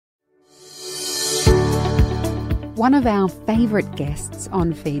One of our favourite guests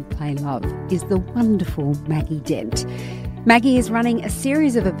on Feed, Play, Love is the wonderful Maggie Dent. Maggie is running a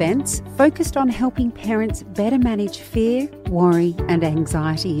series of events focused on helping parents better manage fear, worry and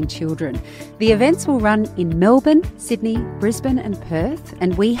anxiety in children. The events will run in Melbourne, Sydney, Brisbane and Perth,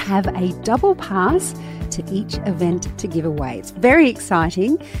 and we have a double pass to each event to give away. It's very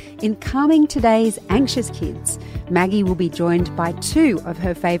exciting. In Calming Today's Anxious Kids, Maggie will be joined by two of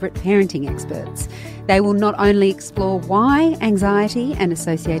her favourite parenting experts. They will not only explore why anxiety and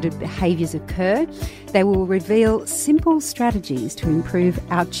associated behaviours occur, they will reveal simple strategies to improve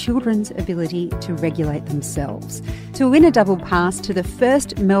our children's ability to regulate themselves. To win a double pass to the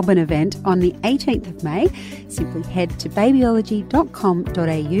first Melbourne event on the 18th of May, simply head to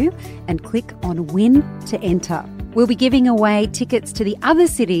babyology.com.au and click on Win to enter. We'll be giving away tickets to the other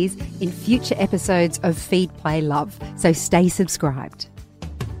cities in future episodes of Feed, Play, Love, so stay subscribed.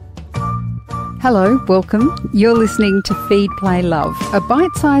 Hello, welcome. You're listening to Feed, Play, Love, a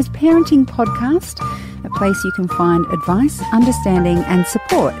bite-sized parenting podcast, a place you can find advice, understanding and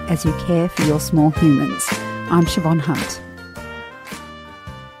support as you care for your small humans. I'm Siobhan Hunt.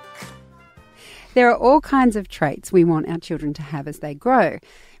 There are all kinds of traits we want our children to have as they grow.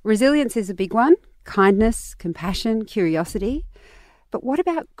 Resilience is a big one, kindness, compassion, curiosity. But what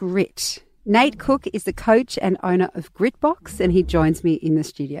about grit? Nate Cook is the coach and owner of Gritbox, and he joins me in the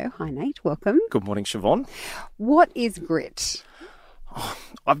studio. Hi, Nate. Welcome. Good morning, Siobhan. What is grit?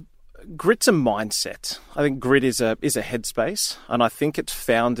 Grit's a mindset. I think grit is a headspace, and I think it's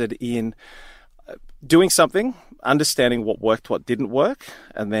founded in doing something, understanding what worked, what didn't work,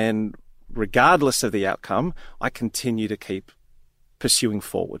 and then regardless of the outcome, I continue to keep pursuing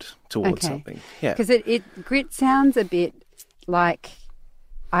forward towards something. Yeah, because grit sounds a bit like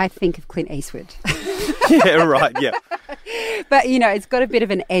I think of Clint Eastwood. Yeah, right, yeah. But, you know, it's got a bit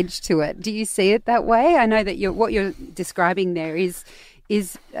of an edge to it. Do you see it that way? I know that what you're describing there is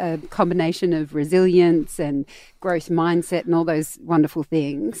a combination of resilience and growth mindset and all those wonderful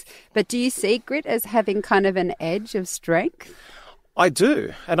things. But do you see grit as having kind of an edge of strength? I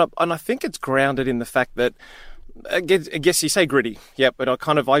do. And I think it's grounded in the fact that, I guess you say gritty, yeah, but I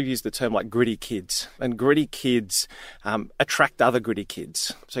use the term like gritty kids, and gritty kids attract other gritty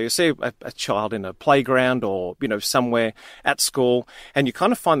kids. So you see a child in a playground or, you know, somewhere at school, and you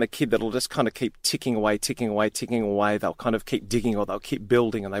kind of find the kid that'll just kind of keep ticking away. They'll kind of keep digging or they'll keep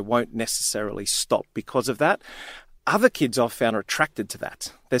building, and they won't necessarily stop because of that. Other kids I've found are attracted to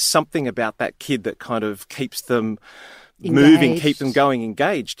that. There's something about that kid that kind of keeps them moving, keep them going,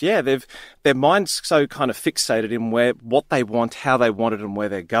 engaged. Yeah, their mind's so kind of fixated in what they want, how they want it, and where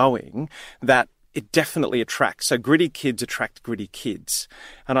they're going, that it definitely attracts. So gritty kids attract gritty kids.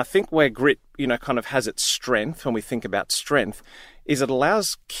 And I think where grit, you know, kind of has its strength, when we think about strength, is it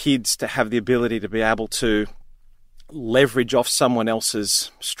allows kids to have the ability to be able to leverage off someone else's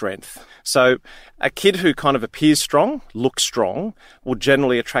strength. So a kid who kind of appears strong, looks strong, will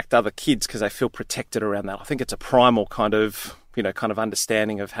generally attract other kids because they feel protected around that. I think it's a primal kind of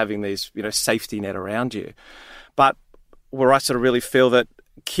understanding of having these, you know, safety net around you. But where I sort of really feel that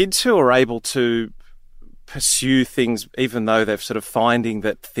kids who are able to pursue things, even though they're sort of finding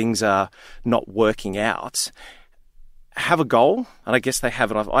that things are not working out, have a goal, and I guess they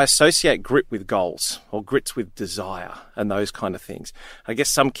have it. I associate grit with goals, or grits with desire, and those kind of things. I guess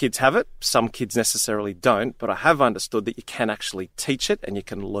some kids have it, some kids necessarily don't, but I have understood that you can actually teach it and you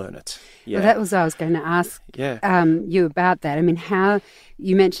can learn it. Yeah. Well, that was what I was going to ask you about that. I mean, how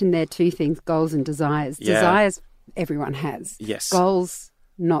you mentioned there two things, goals and desires. Yeah. Desires everyone has. Yes. Goals,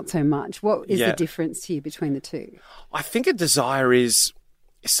 not so much. What is the difference to you between the two? I think a desire is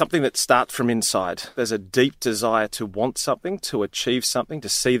something that starts from inside. There's a deep desire to want something, to achieve something, to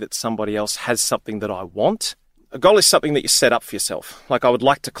see that somebody else has something that I want. A goal is something that you set up for yourself. Like, I would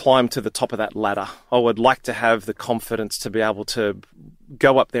like to climb to the top of that ladder. I would like to have the confidence to be able to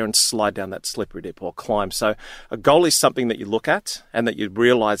go up there and slide down that slippery dip or climb. So a goal is something that you look at and that you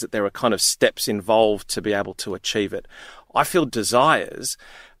realise that there are kind of steps involved to be able to achieve it. I feel desires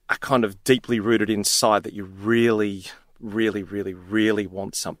are kind of deeply rooted inside, that you really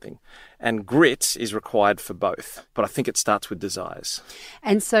want something. And grit is required for both, but I think it starts with desires.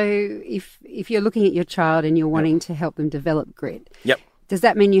 And so if you're looking at your child and you're wanting to help them develop grit, does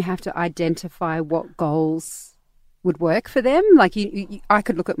that mean you have to identify what goals would work for them? Like, I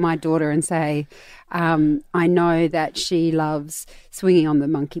could look at my daughter and say, I know that she loves swinging on the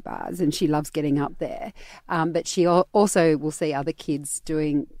monkey bars and she loves getting up there, but she also will see other kids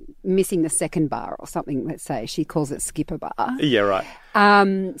missing the second bar or something. Let's say she calls it skipper bar. Yeah, right.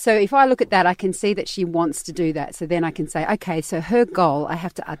 So if I look at that, I can see that she wants to do that. So then I can say, okay, so her goal, I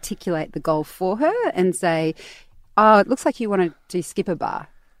have to articulate the goal for her and say, oh, it looks like you want to do skip a bar.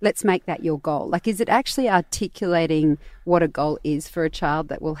 Let's make that your goal. Like, is it actually articulating what a goal is for a child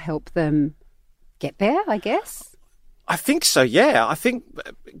that will help them get there, I guess? I think so, yeah. I think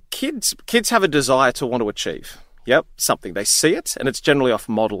kids have a desire to want to achieve. Yep, something. They see it, and it's generally off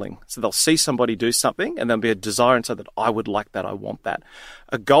modelling. So they'll see somebody do something, and there'll be a desire inside that I would like that, I want that.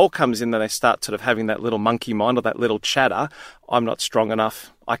 A goal comes in, then they start sort of having that little monkey mind or that little chatter. I'm not strong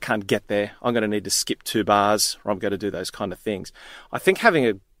enough. I can't get there. I'm going to need to skip 2 bars, or I'm going to do those kind of things. I think having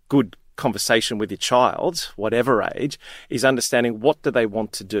a good conversation with your child, whatever age, is understanding what do they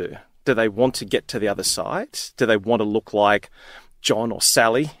want to do. Do they want to get to the other side? Do they want to look like John or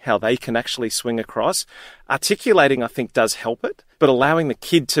Sally, how they can actually swing across? Articulating, I think, does help it, but allowing the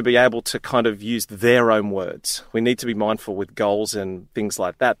kid to be able to kind of use their own words. We need to be mindful with goals and things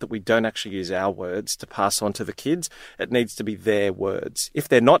like that we don't actually use our words to pass on to the kids. It needs to be their words. If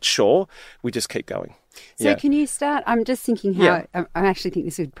they're not sure, we just keep going. So can you start, I'm just thinking how, I actually think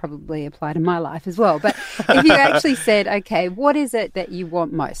this would probably apply to my life as well, but if you actually said, okay, what is it that you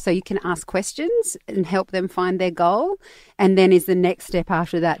want most? So you can ask questions and help them find their goal, and then is the next step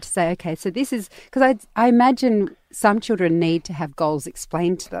after that to say, okay, so this is, because I imagine some children need to have goals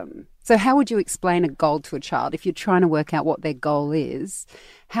explained to them. So how would you explain a goal to a child if you're trying to work out what their goal is?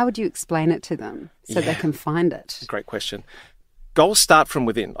 How would you explain it to them so they can find it? Great question. Goals start from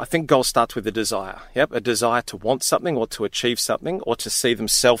within. I think goals starts with a desire. Yep, a desire to want something or to achieve something or to see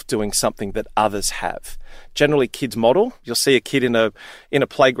themselves doing something that others have. Generally, kids model. You'll see a kid in a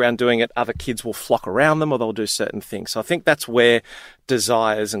playground doing it. Other kids will flock around them or they'll do certain things. So I think that's where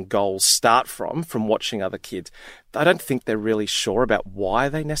desires and goals start from watching other kids. I don't think they're really sure about why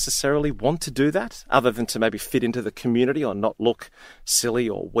they necessarily want to do that, other than to maybe fit into the community or not look silly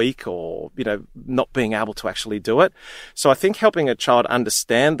or weak or, not being able to actually do it. So I think helping a child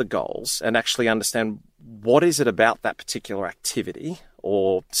understand the goals and actually understand what is it about that particular activity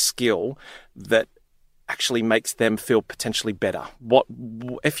or skill that actually makes them feel potentially better.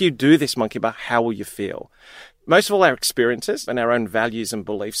 If you do this monkey bar, how will you feel? Most of all our experiences and our own values and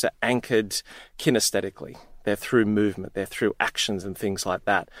beliefs are anchored kinesthetically. They're through movement, they're through actions and things like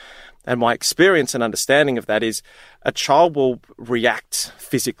that. And my experience and understanding of that is a child will react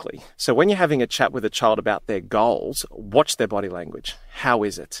physically. So when you're having a chat with a child about their goals, watch their body language. How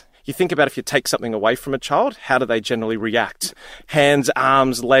is it? You think about if you take something away from a child, how do they generally react? Hands,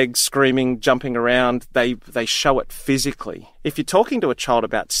 arms, legs, screaming, jumping around, they show it physically. If you're talking to a child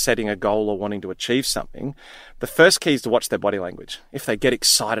about setting a goal or wanting to achieve something, the first key is to watch their body language. If they get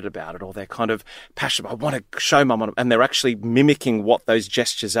excited about it or they're kind of passionate, I want to show mum, and they're actually mimicking what those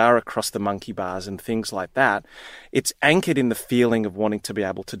gestures are across the monkey bars and things like that, it's anchored in the feeling of wanting to be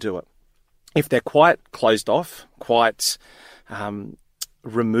able to do it. If they're quite closed off, quite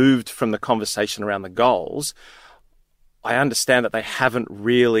removed from the conversation around the goals, I understand that they haven't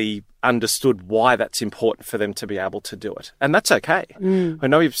really understood why that's important for them to be able to do it. And that's okay. I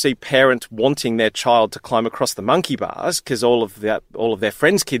know you see parents wanting their child to climb across the monkey bars because all of their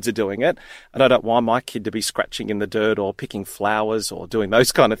friends' kids are doing it. And I don't want my kid to be scratching in the dirt or picking flowers or doing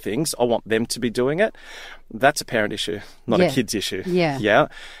those kind of things. I want them to be doing it. That's a parent issue, not a kid's issue. Yeah.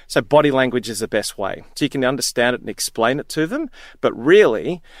 So body language is the best way. So you can understand it and explain it to them. But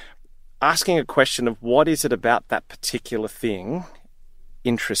really, asking a question of what is it about that particular thing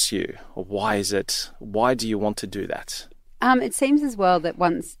interests you, or why do you want to do that? It seems as well that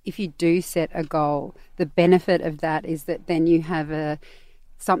if you do set a goal, the benefit of that is that then you have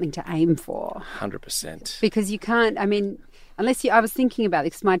something to aim for. 100%. Because you can't, I was thinking about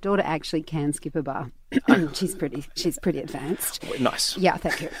this because my daughter actually can skip a bar. She's pretty advanced. Nice. Yeah,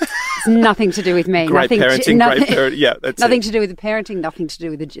 thank you. It's nothing to do with me. Great parenting. Yeah, that's nothing to do with the parenting, nothing to do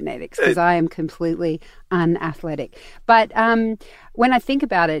with the genetics, because I am completely unathletic. But when I think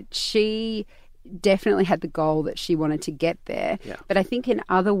about it, she definitely had the goal that she wanted to get there. Yeah. But I think in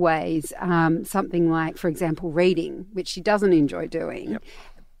other ways, something like, for example, reading, which she doesn't enjoy doing,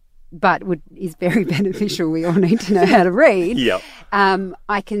 but is very beneficial. We all need to know how to read. Yep.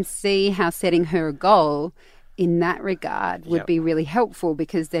 I can see how setting her a goal in that regard would be really helpful,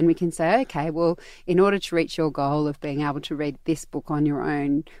 because then we can say, okay, well, in order to reach your goal of being able to read this book on your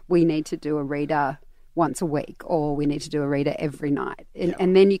own, we need to do a reader once a week, or we need to do a reader every night.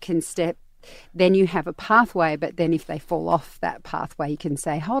 And then you can then you have a pathway, but then if they fall off that pathway, you can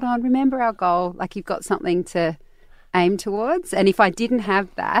say, hold on, remember our goal, like you've got something to aim towards. And if I didn't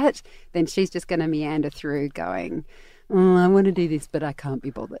have that, then she's just going to meander through going, I want to do this, but I can't be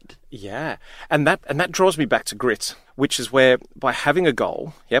bothered. Yeah. And that draws me back to grit, which is where by having a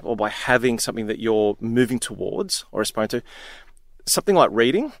goal, or by having something that you're moving towards or aspiring to, something like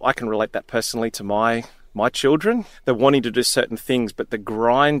reading, I can relate that personally to my my children. They're wanting to do certain things, but the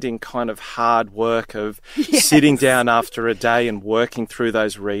grinding kind of hard work of sitting down after a day and working through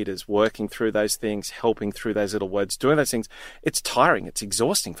those readers, working through those things, helping through those little words, doing those things, it's tiring. It's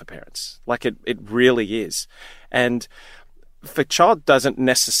exhausting for parents. Like it really is. And if a child doesn't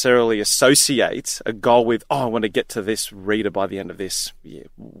necessarily associate a goal with, I want to get to this reader by the end of this year.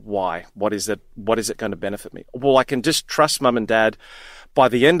 Why? What is it going to benefit me? Well, I can just trust mum and dad. By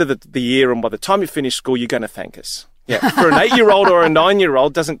the end of the year and by the time you finish school, you're going to thank us. Yeah. For an 8-year-old or a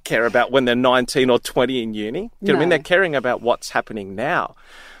 9-year-old doesn't care about when they're 19 or 20 in uni. Do you know what I mean? They're caring about what's happening now.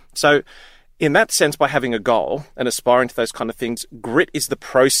 So in that sense, by having a goal and aspiring to those kind of things, grit is the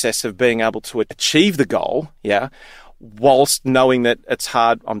process of being able to achieve the goal, whilst knowing that it's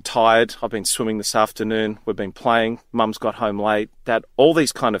hard. I'm tired. I've been swimming this afternoon. We've been playing. Mum's got home late. Dad, all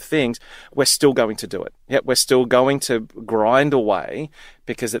these kind of things, we're still going to do it. Yeah, we're still going to grind away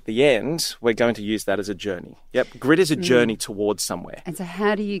because at the end, we're going to use that as a journey. Yep, grit is a journey towards somewhere. And so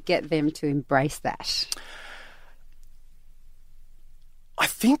how do you get them to embrace that? I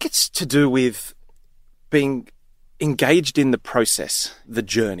think it's to do with being engaged in the process, the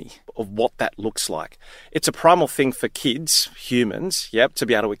journey of what that looks like. It's a primal thing for kids, humans, to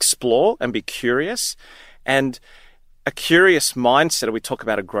be able to explore and be curious. And a curious mindset, we talk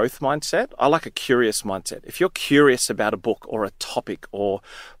about a growth mindset. I like a curious mindset. If you're curious about a book or a topic or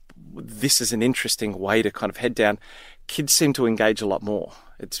this is an interesting way to kind of head down, kids seem to engage a lot more.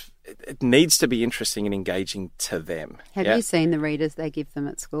 It needs to be interesting and engaging to them. Have you seen the readers they give them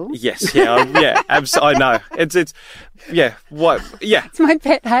at school? Yes, I know. It's my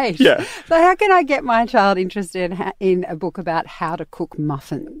pet hate. Yeah. So how can I get my child interested in a book about how to cook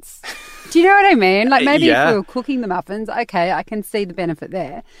muffins? Do you know what I mean? Like maybe if we were cooking the muffins, okay, I can see the benefit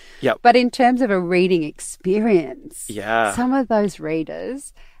there. Yep. But in terms of a reading experience, yeah, some of those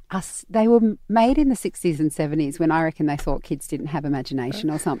readers, they were made in the 60s and 70s when I reckon they thought kids didn't have imagination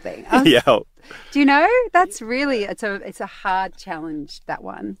or something. Do you know? That's really, it's a hard challenge, that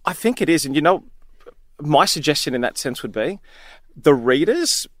one. I think it is. And, my suggestion in that sense would be the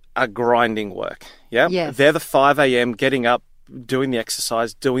readers are grinding work. Yeah. Yes. They're the 5 a.m. getting up, doing the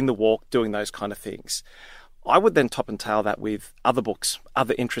exercise, doing the walk, doing those kind of things. I would then top and tail that with other books,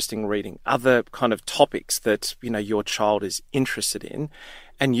 other interesting reading, other kind of topics that, your child is interested in,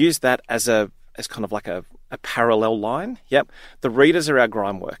 and use that as kind of like a parallel line. Yep. The readers are our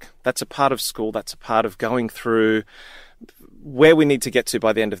grind work. That's a part of school. That's a part of going through where we need to get to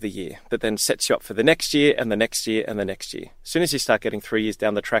by the end of the year. That then sets you up for the next year and the next year and the next year. As soon as you start getting 3 years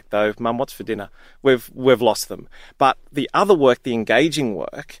down the track, though, Mum, what's for dinner? We've lost them. But the other work, the engaging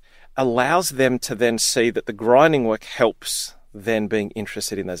work, allows them to then see that the grinding work helps then being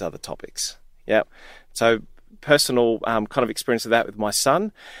interested in those other topics. Yeah. So personal kind of experience of that with my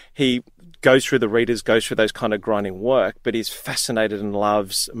son. He goes through the readers, goes through those kind of grinding work, but he's fascinated and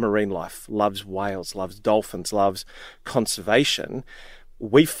loves marine life, loves whales, loves dolphins, loves conservation.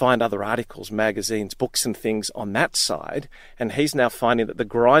 We find other articles, magazines, books and things on that side, and he's now finding that the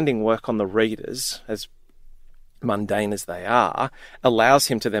grinding work on the readers, as mundane as they are, allows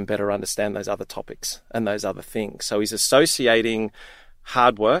him to then better understand those other topics and those other things. So he's associating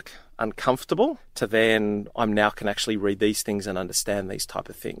hard work, uncomfortable, to then I'm now can actually read these things and understand these type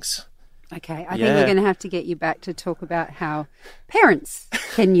of things. Okay, I think we're going to have to get you back to talk about how parents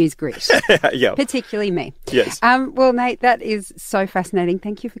can use grit, particularly me. Yes. Well, Nate, that is so fascinating.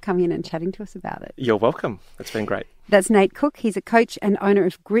 Thank you for coming in and chatting to us about it. You're welcome. It's been great. That's Nate Cook. He's a coach and owner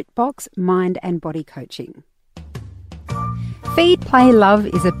of Gritbox Mind and Body Coaching. Feed, Play, Love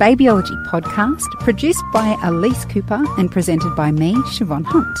is a babyology podcast produced by Elise Cooper and presented by me, Siobhan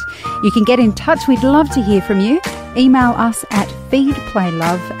Hunt. You can get in touch. We'd love to hear from you. Email us at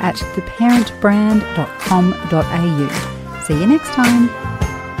feedplaylove@theparentbrand.com.au. See you next time.